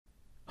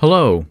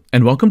Hello,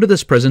 and welcome to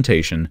this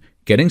presentation,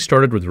 Getting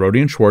Started with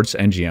Rohde and Schwarz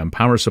NGM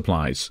Power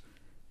Supplies.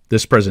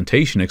 This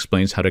presentation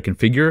explains how to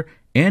configure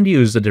and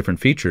use the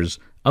different features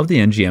of the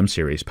NGM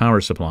series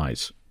power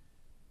supplies.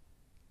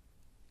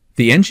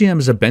 The NGM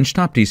is a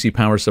benchtop DC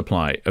power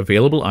supply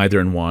available either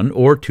in 1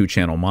 or 2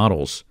 channel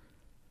models.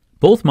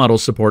 Both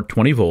models support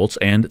 20 volts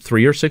and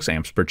 3 or 6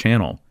 amps per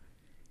channel.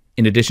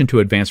 In addition to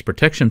advanced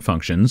protection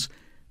functions,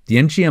 the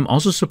NGM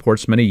also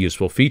supports many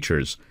useful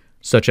features,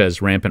 such as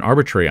ramp and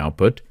arbitrary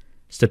output,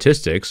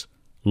 statistics,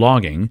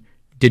 logging,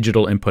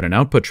 digital input and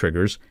output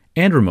triggers,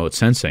 and remote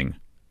sensing.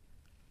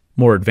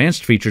 More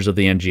advanced features of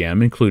the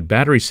NGM include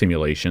battery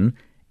simulation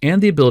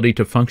and the ability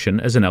to function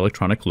as an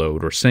electronic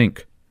load or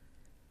sink.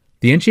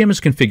 The NGM is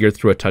configured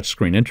through a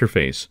touchscreen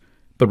interface,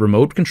 but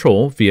remote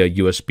control via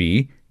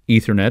USB,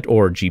 Ethernet,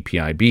 or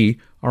GPIB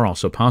are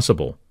also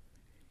possible.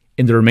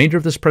 In the remainder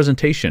of this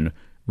presentation,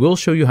 we'll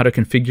show you how to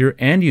configure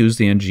and use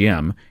the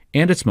NGM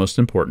and its most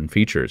important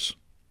features.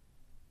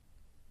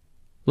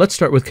 Let's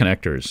start with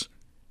connectors.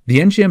 The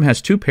NGM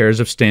has 2 pairs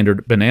of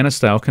standard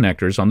banana-style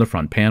connectors on the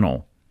front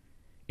panel.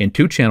 In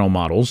 2-channel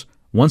models,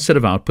 1 set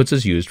of outputs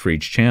is used for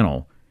each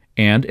channel,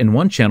 and in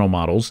 1-channel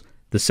models,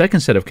 the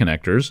second set of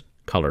connectors,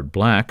 colored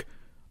black,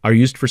 are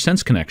used for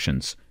sense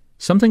connections,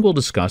 something we'll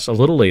discuss a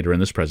little later in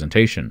this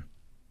presentation.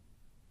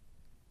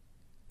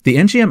 The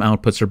NGM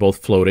outputs are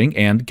both floating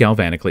and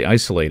galvanically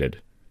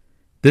isolated.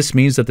 This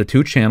means that the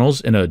 2 channels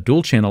in a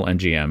dual-channel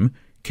NGM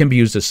can be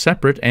used as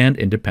separate and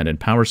independent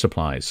power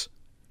supplies.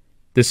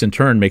 This in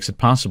turn makes it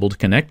possible to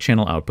connect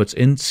channel outputs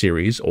in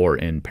series or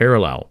in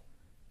parallel.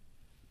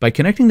 By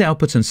connecting the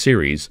outputs in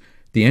series,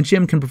 the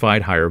NGM can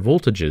provide higher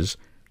voltages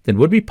than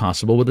would be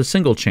possible with a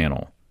single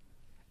channel.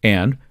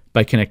 And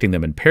by connecting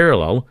them in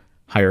parallel,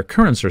 higher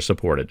currents are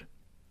supported.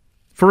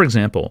 For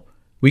example,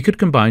 we could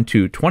combine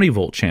 2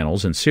 20-volt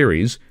channels in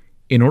series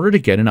in order to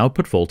get an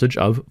output voltage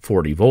of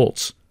 40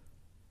 volts.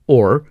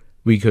 Or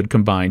we could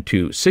combine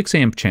 2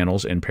 6-amp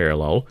channels in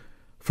parallel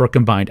for a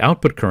combined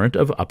output current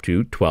of up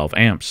to 12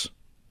 amps.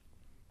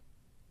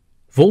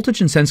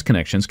 Voltage and sense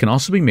connections can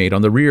also be made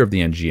on the rear of the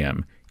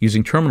NGM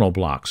using terminal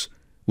blocks,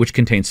 which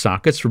contain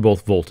sockets for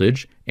both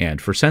voltage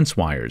and for sense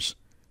wires.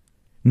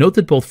 Note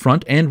that both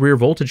front and rear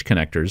voltage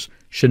connectors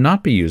should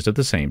not be used at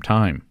the same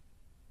time.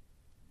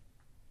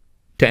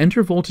 To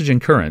enter voltage and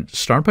current,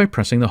 start by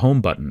pressing the Home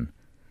button.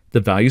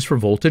 The values for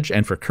voltage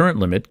and for current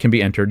limit can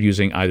be entered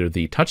using either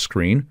the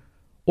touchscreen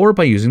or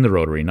by using the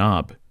rotary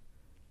knob.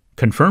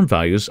 Confirm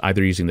values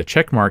either using the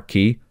checkmark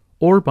key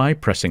or by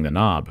pressing the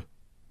knob.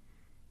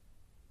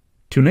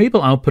 To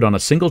enable output on a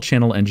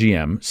single-channel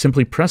NGM,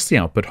 simply press the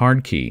output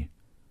hard key.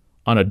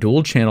 On a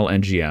dual-channel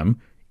NGM,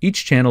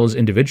 each channel is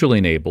individually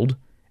enabled,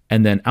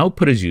 and then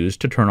output is used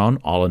to turn on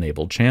all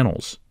enabled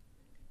channels.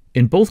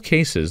 In both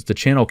cases, the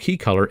channel key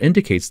color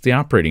indicates the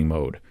operating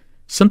mode,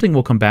 something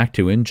we'll come back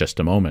to in just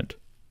a moment.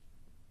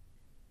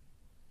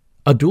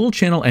 A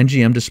dual-channel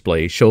NGM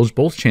display shows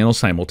both channels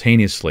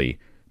simultaneously,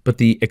 but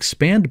the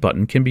Expand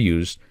button can be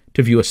used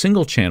to view a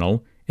single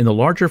channel in the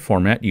larger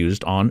format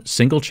used on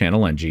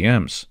single-channel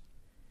NGMs.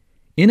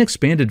 In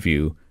expanded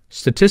view,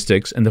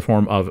 statistics in the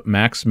form of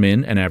max,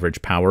 min, and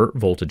average power,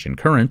 voltage, and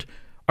current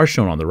are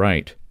shown on the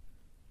right.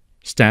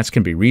 Stats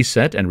can be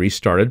reset and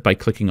restarted by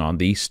clicking on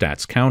the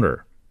Stats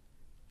counter.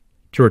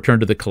 To return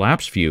to the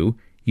collapse view,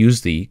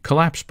 use the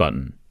Collapse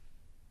button.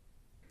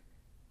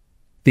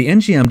 The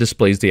NGM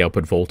displays the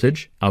output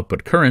voltage,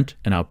 output current,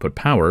 and output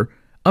power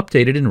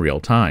updated in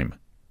real time.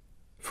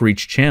 For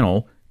each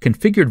channel,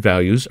 configured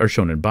values are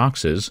shown in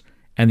boxes,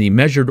 and the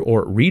measured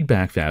or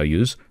readback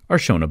values are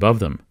shown above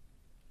them.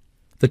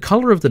 The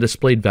color of the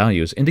displayed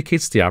values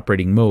indicates the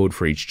operating mode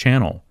for each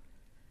channel.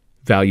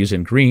 Values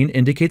in green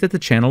indicate that the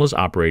channel is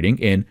operating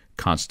in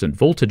constant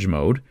voltage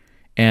mode,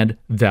 and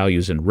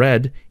values in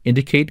red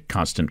indicate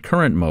constant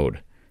current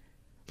mode.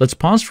 Let's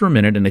pause for a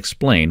minute and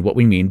explain what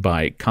we mean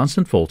by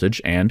constant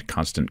voltage and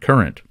constant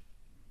current.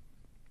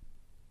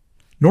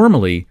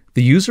 Normally,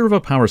 the user of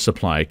a power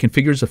supply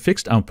configures a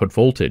fixed output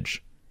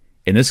voltage.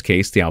 In this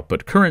case, the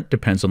output current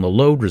depends on the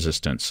load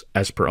resistance,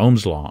 as per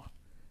Ohm's law.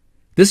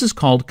 This is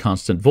called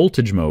constant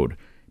voltage mode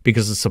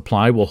because the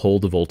supply will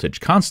hold the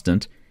voltage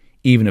constant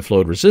even if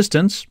load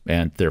resistance,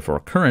 and therefore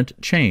current,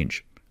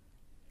 change.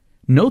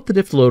 Note that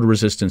if load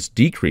resistance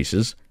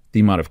decreases, the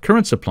amount of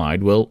current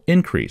supplied will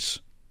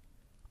increase.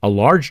 A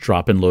large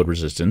drop in load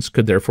resistance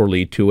could therefore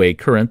lead to a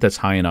current that's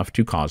high enough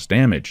to cause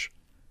damage.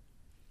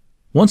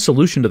 One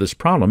solution to this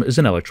problem is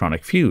an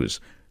electronic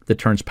fuse that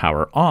turns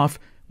power off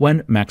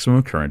when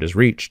maximum current is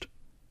reached.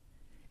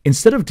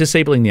 Instead of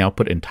disabling the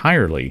output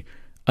entirely,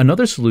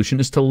 another solution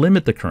is to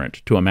limit the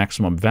current to a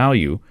maximum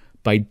value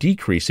by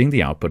decreasing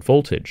the output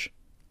voltage.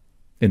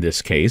 In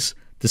this case,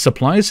 the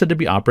supply is said to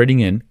be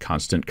operating in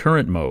constant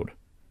current mode.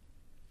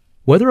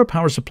 Whether a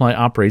power supply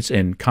operates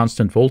in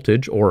constant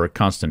voltage or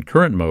constant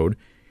current mode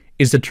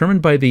is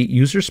determined by the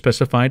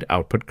user-specified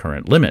output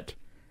current limit.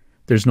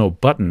 There's no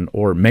button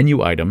or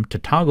menu item to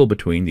toggle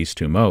between these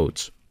 2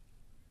 modes.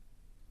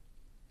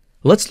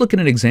 Let's look at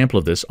an example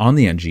of this on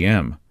the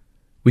NGM.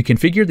 We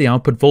configure the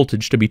output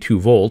voltage to be 2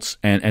 volts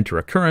and enter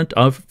a current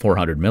of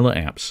 400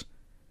 milliamps.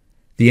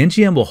 The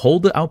NGM will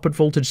hold the output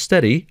voltage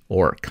steady,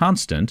 or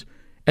constant,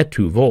 at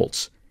 2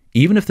 volts,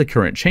 even if the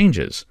current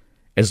changes,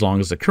 as long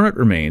as the current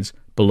remains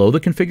below the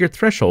configured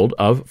threshold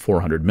of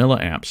 400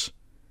 milliamps.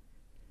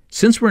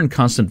 Since we're in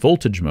constant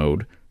voltage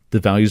mode, the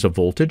values of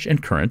voltage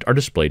and current are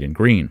displayed in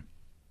green.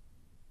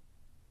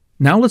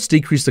 Now let's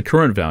decrease the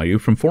current value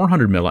from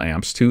 400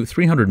 milliamps to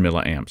 300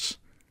 milliamps.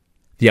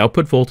 The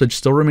output voltage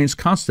still remains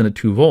constant at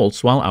 2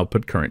 volts while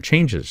output current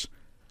changes,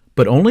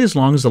 but only as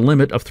long as the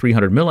limit of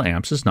 300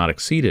 milliamps is not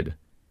exceeded.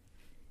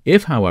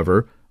 If,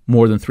 however,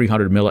 more than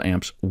 300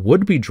 milliamps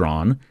would be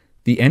drawn,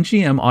 the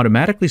NGM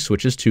automatically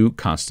switches to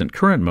constant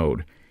current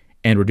mode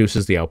and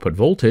reduces the output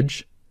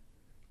voltage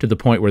to the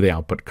point where the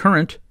output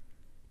current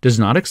does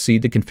not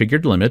exceed the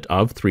configured limit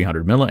of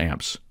 300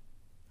 milliamps.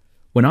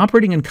 When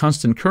operating in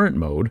constant current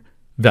mode,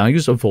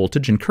 values of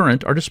voltage and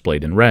current are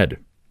displayed in red.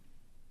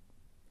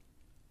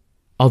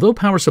 Although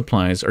power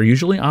supplies are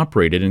usually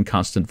operated in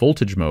constant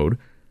voltage mode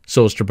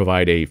so as to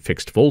provide a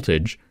fixed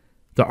voltage,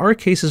 there are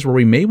cases where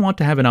we may want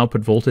to have an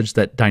output voltage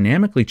that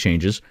dynamically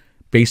changes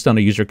based on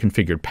a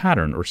user-configured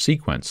pattern or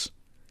sequence.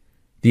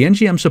 The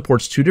NGM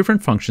supports 2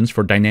 different functions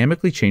for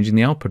dynamically changing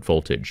the output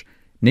voltage,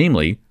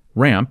 namely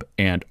ramp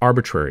and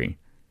arbitrary.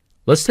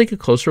 Let's take a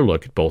closer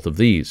look at both of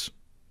these.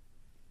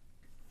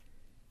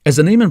 As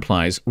the name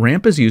implies,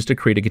 ramp is used to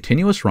create a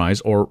continuous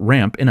rise or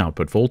ramp in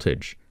output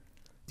voltage.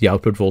 The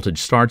output voltage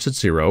starts at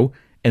 0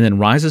 and then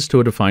rises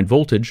to a defined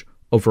voltage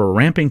over a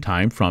ramping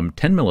time from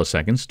 10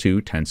 milliseconds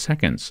to 10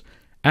 seconds,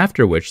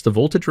 after which the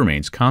voltage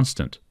remains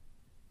constant.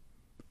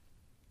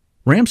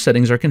 Ramp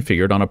settings are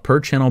configured on a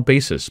per-channel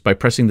basis by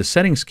pressing the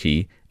settings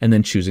key and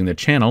then choosing the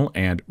channel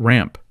and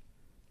ramp.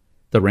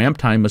 The ramp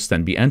time must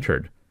then be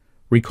entered.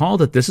 Recall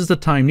that this is the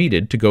time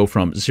needed to go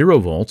from 0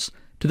 volts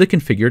to the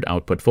configured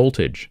output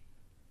voltage.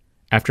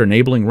 After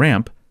enabling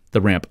ramp,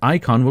 the ramp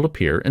icon will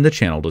appear in the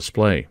channel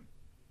display.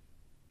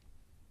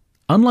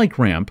 Unlike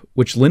ramp,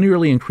 which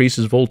linearly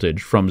increases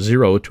voltage from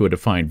 0 to a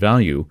defined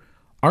value,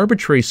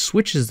 Arbitrary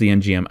switches the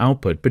NGM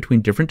output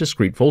between different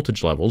discrete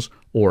voltage levels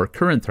or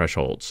current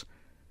thresholds.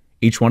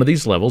 Each one of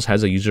these levels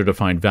has a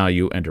user-defined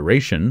value and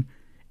duration,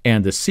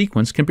 and the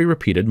sequence can be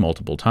repeated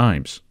multiple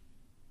times.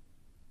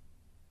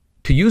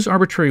 To use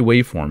arbitrary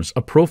waveforms,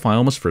 a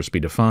profile must first be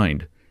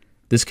defined.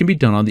 This can be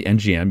done on the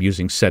NGM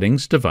using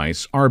Settings,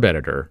 Device, Arb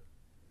Editor.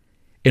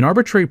 An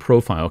arbitrary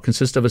profile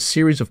consists of a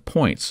series of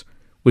points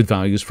with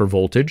values for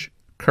voltage,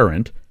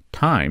 current,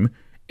 time,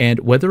 and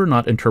whether or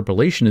not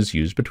interpolation is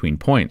used between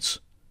points.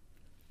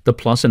 The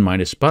plus and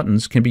minus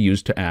buttons can be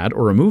used to add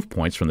or remove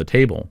points from the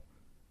table.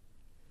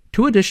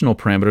 2 additional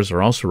parameters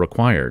are also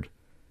required.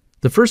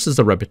 The first is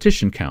the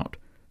repetition count,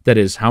 that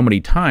is, how many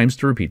times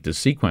to repeat this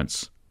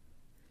sequence.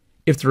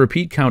 If the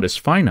repeat count is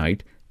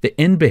finite, the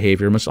end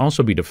behavior must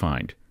also be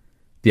defined.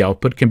 The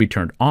output can be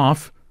turned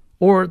off,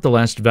 or the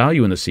last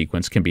value in the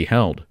sequence can be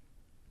held.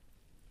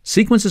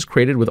 Sequences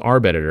created with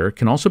Arb Editor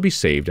can also be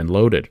saved and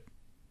loaded.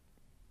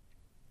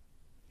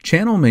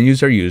 Channel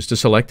menus are used to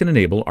select and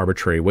enable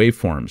arbitrary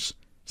waveforms.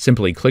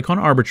 Simply click on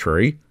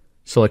Arbitrary,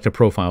 select a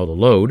profile to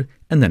load,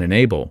 and then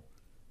Enable.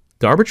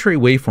 The arbitrary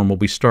waveform will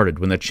be started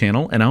when the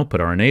channel and output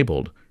are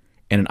enabled,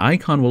 and an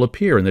icon will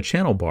appear in the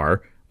channel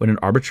bar when an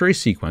arbitrary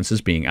sequence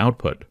is being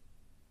output.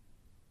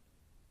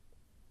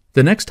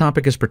 The next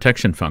topic is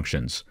protection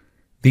functions.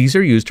 These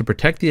are used to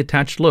protect the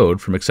attached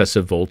load from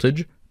excessive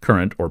voltage,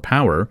 current, or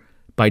power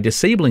by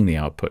disabling the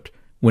output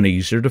when a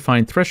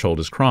user-defined threshold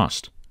is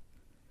crossed.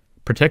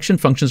 Protection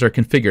functions are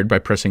configured by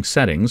pressing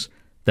Settings,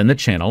 then the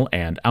channel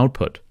and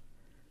output.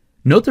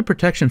 Note that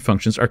protection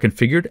functions are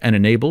configured and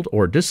enabled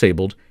or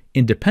disabled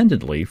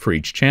independently for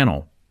each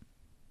channel.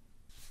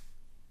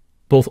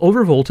 Both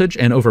overvoltage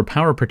and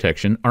overpower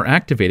protection are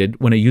activated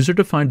when a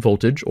user-defined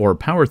voltage or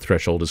power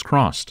threshold is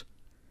crossed.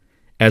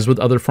 As with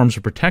other forms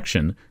of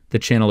protection, the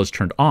channel is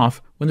turned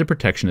off when the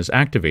protection is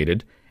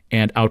activated,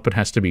 and output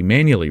has to be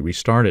manually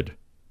restarted.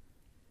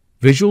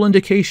 Visual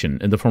indication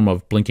in the form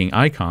of blinking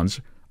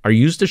icons are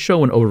used to show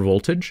when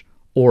overvoltage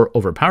or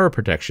overpower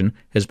protection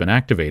has been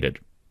activated.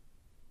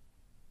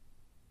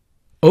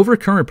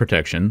 Overcurrent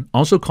protection,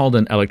 also called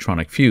an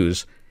electronic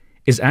fuse,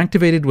 is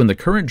activated when the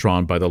current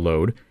drawn by the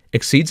load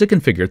exceeds a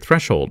configured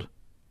threshold.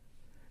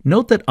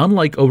 Note that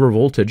unlike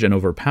overvoltage and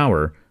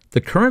overpower,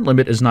 the current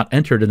limit is not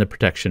entered in the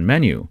protection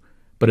menu,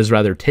 but is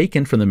rather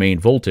taken from the main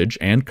voltage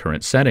and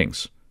current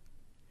settings.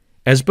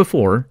 As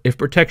before, if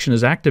protection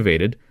is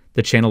activated,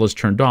 the channel is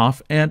turned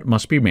off and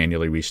must be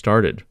manually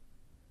restarted.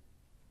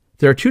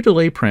 There are 2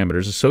 delay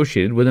parameters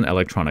associated with an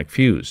electronic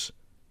fuse.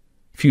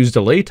 Fuse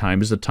delay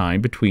time is the time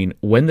between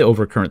when the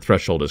overcurrent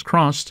threshold is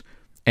crossed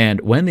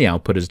and when the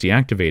output is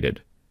deactivated.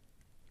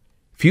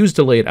 Fuse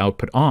delay at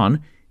output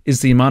on is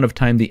the amount of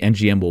time the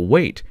NGM will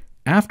wait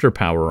after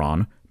power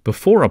on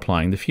before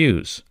applying the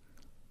fuse.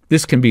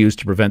 This can be used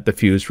to prevent the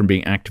fuse from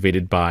being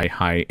activated by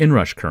high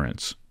inrush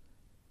currents.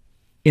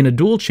 In a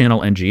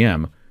dual-channel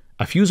NGM,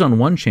 a fuse on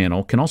one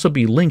channel can also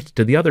be linked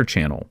to the other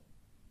channel.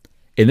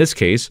 In this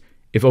case,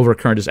 if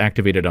overcurrent is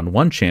activated on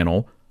one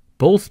channel,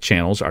 both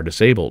channels are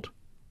disabled.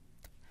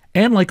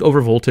 And like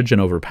overvoltage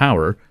and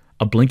overpower,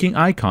 a blinking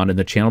icon in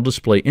the channel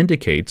display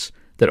indicates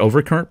that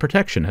overcurrent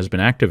protection has been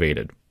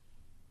activated.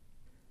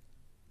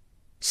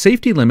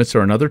 Safety limits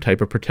are another type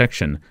of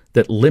protection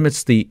that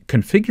limits the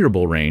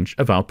configurable range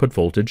of output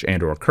voltage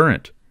and/or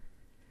current.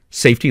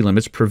 Safety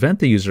limits prevent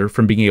the user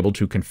from being able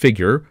to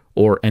configure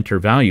or enter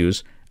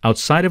values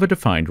outside of a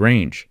defined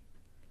range.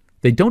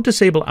 They don't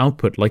disable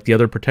output like the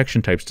other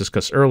protection types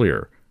discussed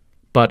earlier,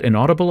 but an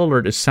audible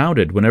alert is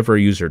sounded whenever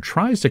a user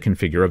tries to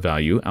configure a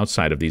value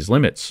outside of these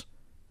limits.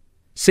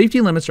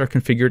 Safety limits are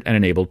configured and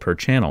enabled per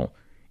channel,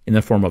 in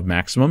the form of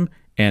maximum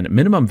and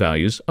minimum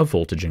values of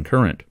voltage and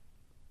current.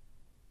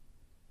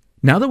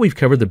 Now that we've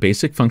covered the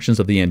basic functions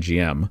of the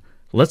NGM,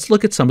 let's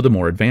look at some of the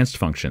more advanced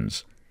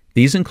functions.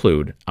 These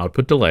include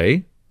output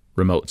delay,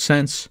 remote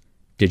sense,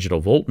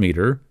 digital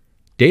voltmeter,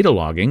 data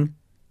logging,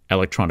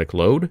 electronic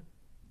load,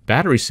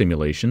 battery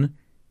simulation,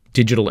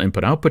 digital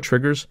input-output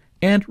triggers,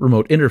 and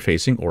remote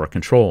interfacing or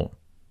control.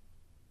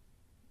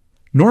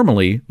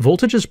 Normally,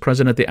 voltage is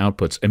present at the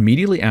outputs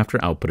immediately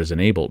after output is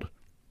enabled.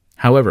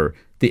 However,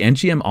 the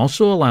NGM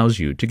also allows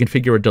you to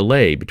configure a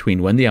delay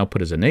between when the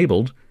output is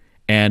enabled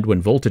and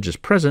when voltage is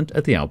present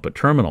at the output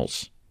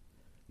terminals.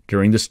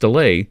 During this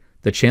delay,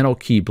 the channel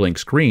key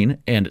blinks green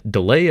and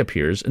delay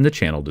appears in the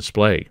channel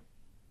display.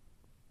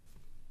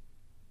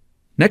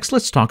 Next,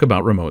 let's talk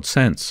about remote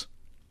sense.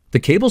 The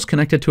cables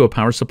connected to a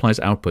power supply's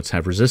outputs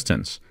have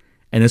resistance,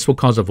 and this will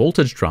cause a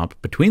voltage drop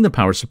between the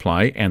power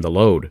supply and the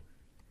load.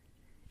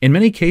 In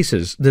many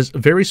cases, this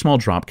very small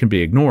drop can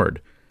be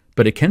ignored,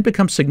 but it can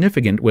become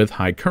significant with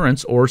high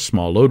currents or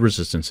small load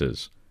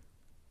resistances.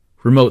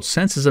 Remote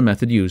sense is a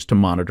method used to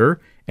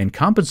monitor and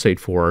compensate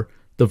for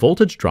the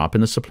voltage drop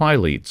in the supply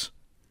leads.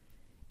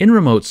 In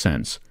remote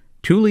sense,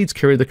 2 leads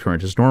carry the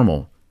current as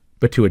normal,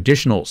 but 2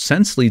 additional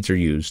sense leads are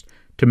used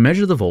to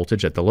measure the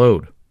voltage at the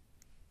load.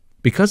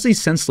 Because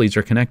these sense leads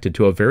are connected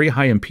to a very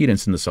high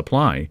impedance in the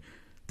supply,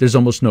 there's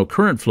almost no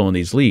current flow in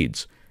these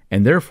leads,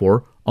 and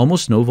therefore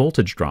almost no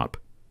voltage drop.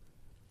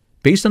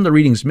 Based on the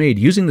readings made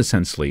using the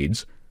sense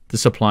leads, the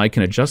supply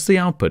can adjust the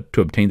output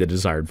to obtain the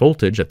desired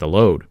voltage at the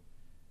load.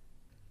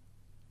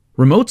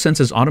 Remote sense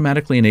is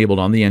automatically enabled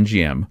on the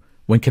NGM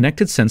when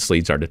connected sense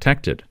leads are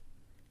detected.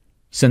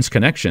 Sense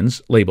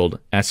connections, labeled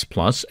S+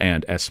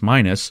 and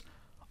S-,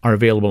 are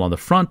available on the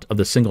front of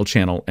the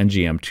single-channel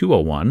NGM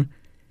 201,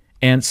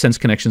 and sense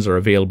connections are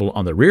available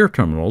on the rear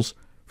terminals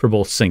for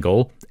both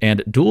single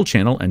and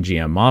dual-channel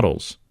NGM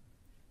models.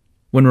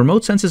 When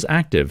remote sense is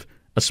active,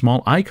 a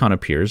small icon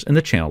appears in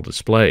the channel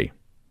display.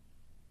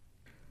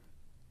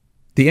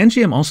 The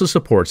NGM also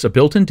supports a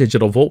built-in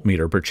digital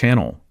voltmeter per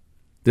channel.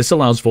 This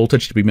allows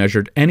voltage to be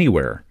measured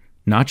anywhere,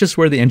 not just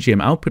where the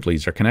NGM output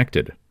leads are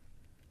connected.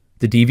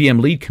 The DVM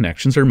lead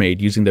connections are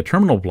made using the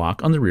terminal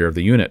block on the rear of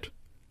the unit.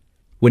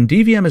 When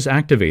DVM is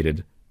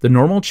activated, the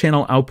normal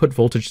channel output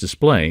voltage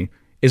display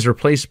is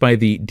replaced by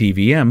the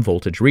DVM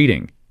voltage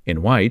reading,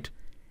 in white,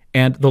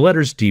 and the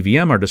letters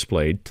DVM are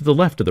displayed to the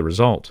left of the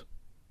result.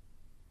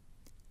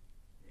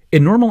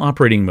 In normal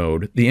operating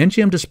mode, the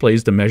NGM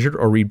displays the measured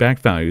or readback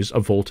values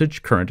of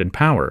voltage, current, and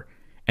power,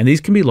 and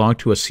these can be logged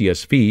to a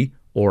CSV,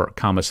 or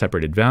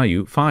comma-separated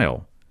value,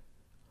 file.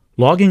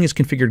 Logging is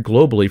configured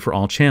globally for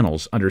all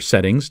channels under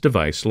Settings,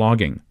 Device,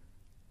 Logging.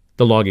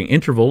 The logging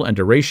interval and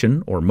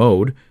duration, or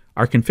mode,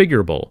 are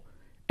configurable,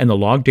 and the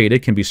log data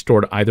can be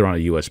stored either on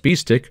a USB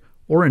stick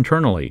or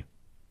internally.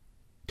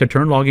 To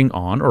turn logging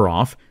on or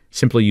off,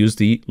 simply use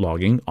the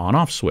Logging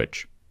On-Off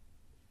switch.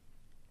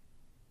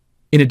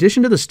 In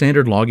addition to the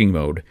standard logging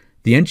mode,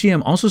 the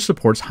NGM also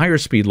supports higher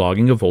speed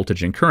logging of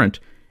voltage and current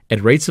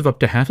at rates of up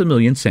to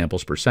 500,000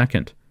 samples per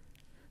second.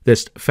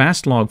 This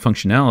FastLog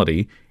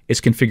functionality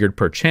is configured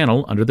per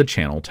channel under the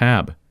Channel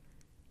tab.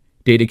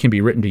 Data can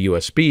be written to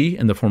USB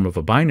in the form of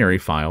a binary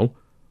file,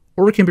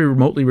 or it can be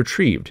remotely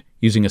retrieved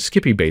using a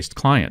Skippy-based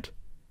client.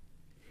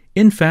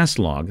 In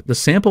FastLog, the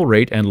sample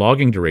rate and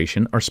logging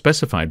duration are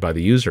specified by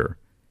the user.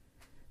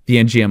 The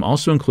NGM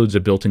also includes a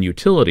built-in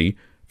utility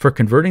for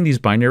converting these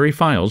binary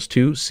files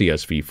to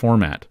CSV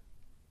format.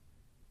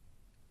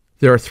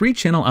 There are 3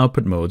 channel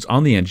output modes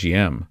on the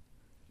NGM.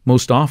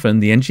 Most often,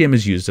 the NGM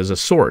is used as a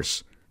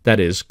source, that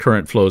is,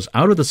 current flows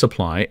out of the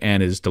supply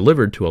and is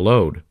delivered to a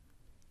load.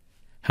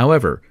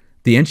 However,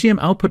 the NGM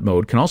output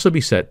mode can also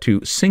be set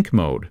to sync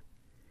mode.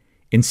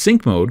 In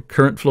sync mode,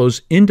 current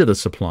flows into the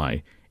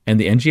supply, and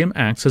the NGM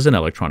acts as an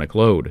electronic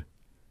load.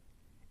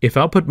 If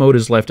output mode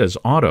is left as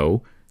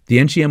auto, the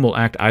NGM will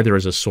act either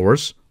as a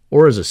source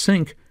or as a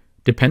sync,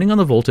 depending on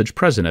the voltage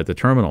present at the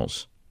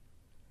terminals.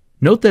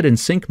 Note that in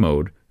sync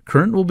mode,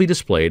 current will be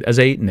displayed as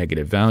a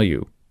negative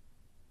value.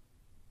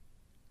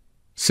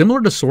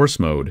 Similar to source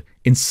mode,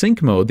 in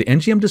sync mode the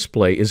NGM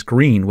display is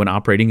green when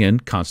operating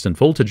in constant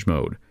voltage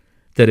mode,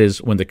 that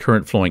is, when the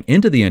current flowing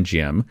into the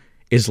NGM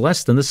is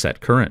less than the set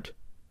current.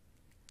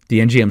 The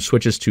NGM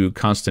switches to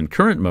constant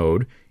current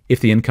mode if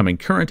the incoming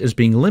current is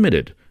being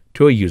limited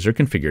to a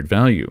user-configured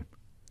value.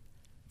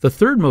 The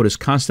third mode is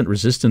constant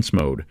resistance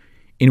mode,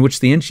 in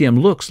which the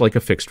NGM looks like a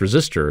fixed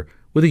resistor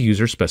with a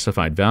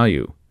user-specified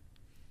value.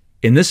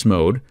 In this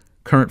mode,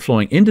 current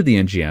flowing into the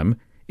NGM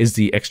is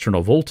the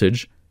external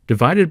voltage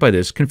divided by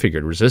this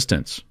configured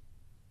resistance.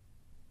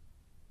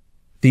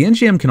 The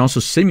NGM can also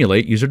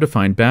simulate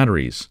user-defined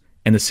batteries,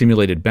 and the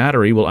simulated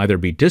battery will either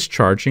be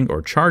discharging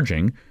or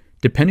charging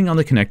depending on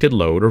the connected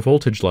load or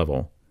voltage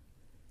level.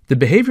 The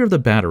behavior of the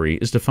battery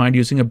is defined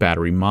using a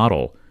battery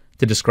model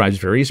that describes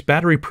various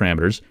battery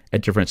parameters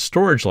at different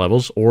storage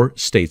levels or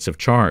states of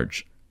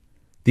charge.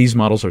 These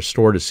models are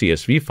stored as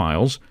CSV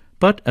files,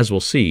 but as we'll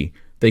see,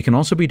 they can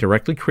also be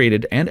directly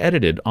created and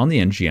edited on the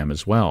NGM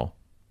as well.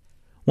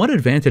 One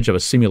advantage of a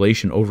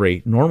simulation over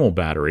a normal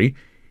battery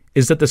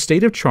is that the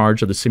state of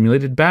charge of the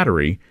simulated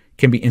battery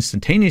can be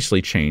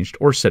instantaneously changed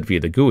or set via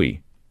the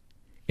GUI.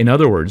 In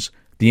other words,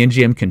 the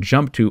NGM can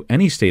jump to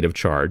any state of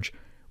charge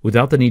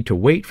without the need to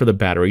wait for the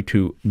battery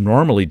to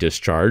normally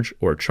discharge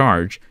or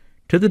charge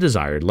to the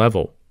desired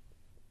level.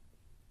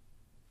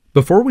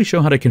 Before we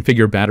show how to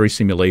configure battery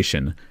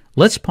simulation,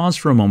 let's pause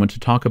for a moment to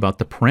talk about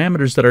the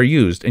parameters that are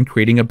used in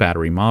creating a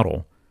battery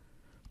model.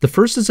 The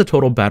first is the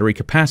total battery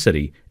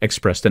capacity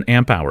expressed in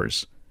amp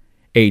hours.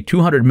 A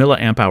 200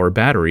 milliamp hour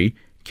battery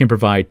can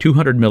provide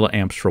 200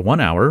 milliamps for 1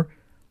 hour,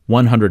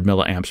 100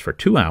 milliamps for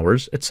 2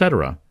 hours,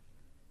 etc.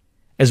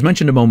 As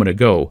mentioned a moment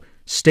ago,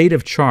 state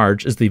of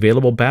charge is the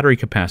available battery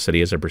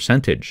capacity as a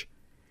percentage.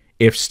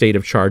 If state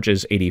of charge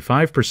is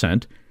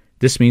 85%,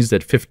 this means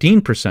that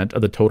 15%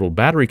 of the total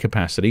battery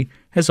capacity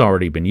has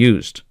already been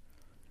used.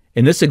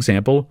 In this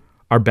example,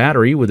 our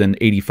battery with an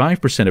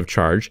 85% of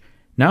charge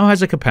now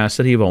has a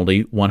capacity of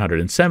only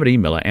 170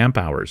 milliamp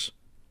hours.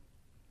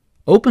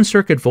 Open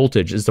circuit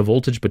voltage is the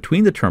voltage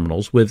between the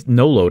terminals with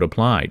no load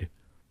applied.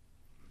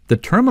 The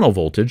terminal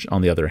voltage,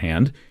 on the other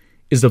hand,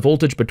 is the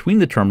voltage between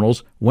the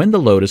terminals when the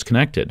load is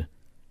connected.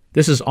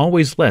 This is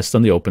always less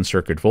than the open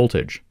circuit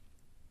voltage.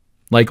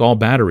 Like all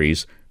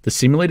batteries, the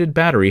simulated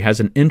battery has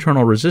an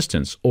internal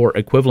resistance or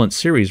equivalent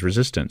series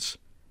resistance.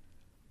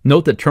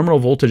 Note that terminal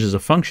voltage is a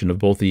function of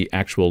both the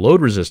actual load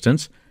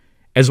resistance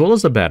as well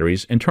as the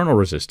battery's internal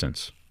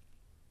resistance.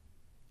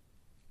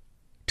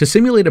 To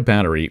simulate a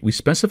battery, we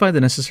specify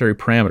the necessary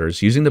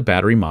parameters using the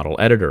battery model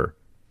editor.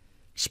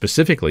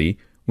 Specifically,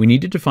 we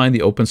need to define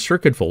the open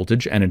circuit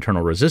voltage and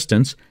internal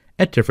resistance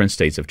at different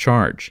states of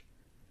charge.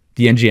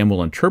 The NGM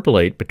will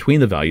interpolate between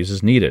the values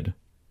as needed.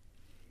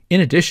 In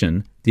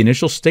addition, the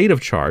initial state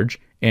of charge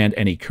and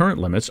any current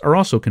limits are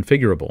also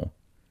configurable.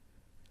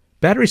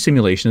 Battery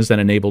simulation is then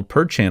enabled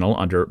per channel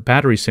under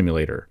Battery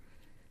Simulator.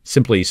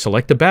 Simply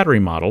select the battery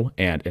model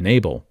and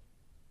enable.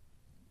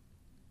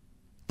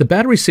 The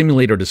Battery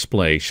Simulator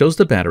display shows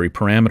the battery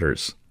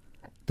parameters.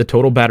 The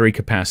total battery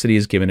capacity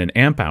is given in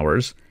amp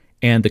hours,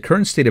 and the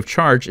current state of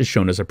charge is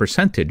shown as a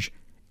percentage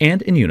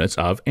and in units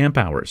of amp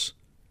hours.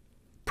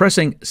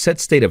 Pressing Set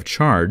State of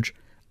Charge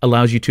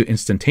allows you to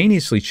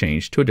instantaneously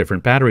change to a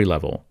different battery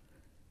level.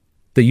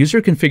 The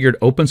user-configured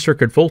open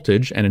circuit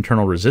voltage and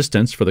internal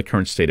resistance for the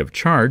current state of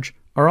charge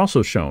are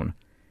also shown,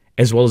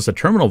 as well as the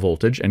terminal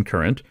voltage and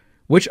current,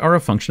 which are a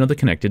function of the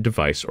connected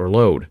device or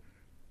load.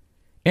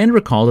 And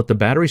recall that the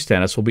battery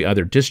status will be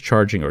either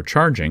discharging or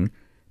charging,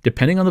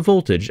 depending on the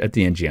voltage at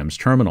the NGM's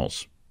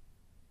terminals.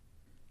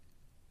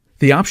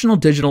 The optional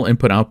digital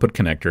input-output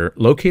connector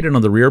located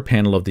on the rear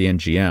panel of the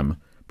NGM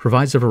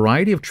provides a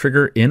variety of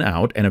trigger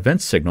in-out and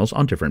event signals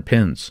on different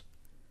pins.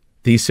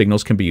 These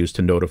signals can be used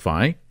to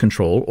notify,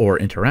 control, or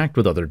interact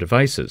with other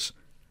devices.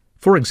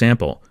 For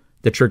example,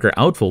 the trigger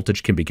out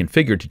voltage can be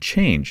configured to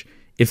change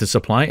if the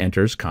supply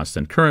enters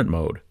constant current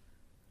mode.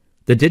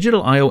 The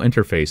digital I/O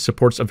interface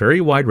supports a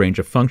very wide range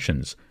of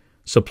functions,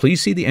 so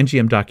please see the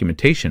NGM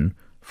documentation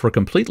for a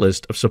complete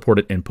list of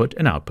supported input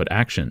and output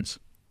actions.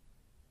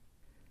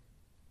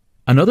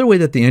 Another way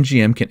that the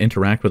NGM can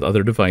interact with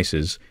other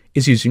devices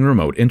is using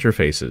remote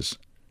interfaces.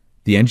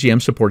 The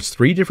NGM supports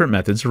 3 different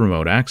methods of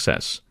remote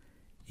access: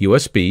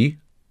 USB,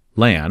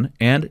 LAN,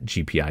 and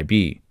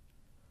GPIB.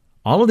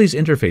 All of these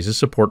interfaces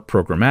support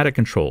programmatic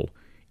control,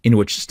 in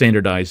which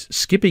standardized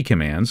SCPI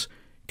commands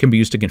can be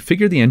used to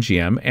configure the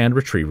NGM and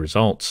retrieve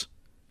results.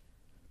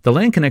 The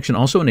LAN connection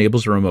also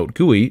enables a remote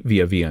GUI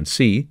via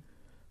VNC,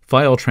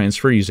 file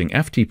transfer using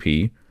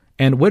FTP,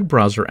 and web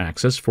browser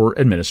access for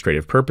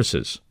administrative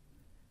purposes.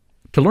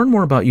 To learn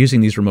more about using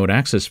these remote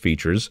access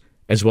features,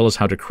 as well as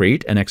how to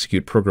create and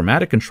execute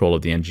programmatic control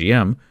of the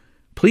NGM,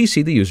 please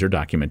see the user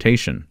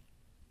documentation.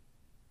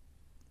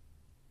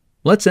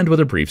 Let's end with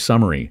a brief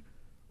summary.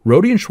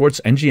 Rohde and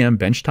Schwarz NGM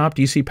benchtop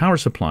DC power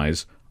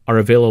supplies are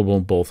available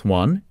in both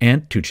 1-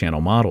 and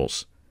 2-channel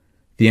models.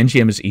 The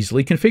NGM is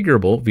easily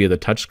configurable via the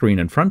touchscreen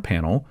and front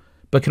panel,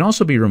 but can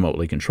also be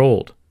remotely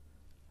controlled.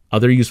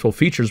 Other useful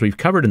features we've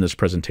covered in this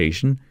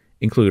presentation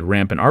include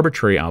ramp and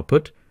arbitrary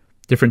output,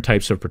 different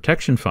types of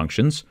protection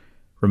functions,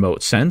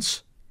 remote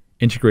sense,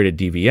 integrated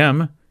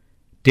DVM,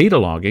 data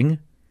logging,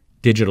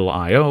 digital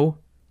I/O,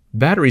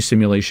 battery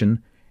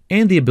simulation,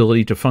 and the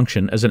ability to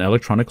function as an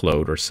electronic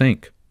load or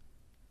sink.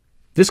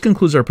 This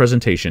concludes our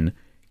presentation,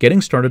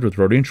 getting started with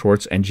Rohde and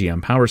Schwarz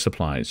NGM power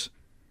supplies.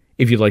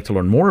 If you'd like to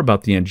learn more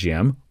about the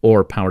NGM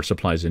or power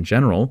supplies in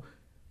general,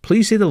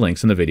 please see the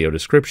links in the video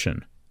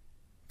description.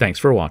 Thanks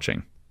for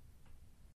watching.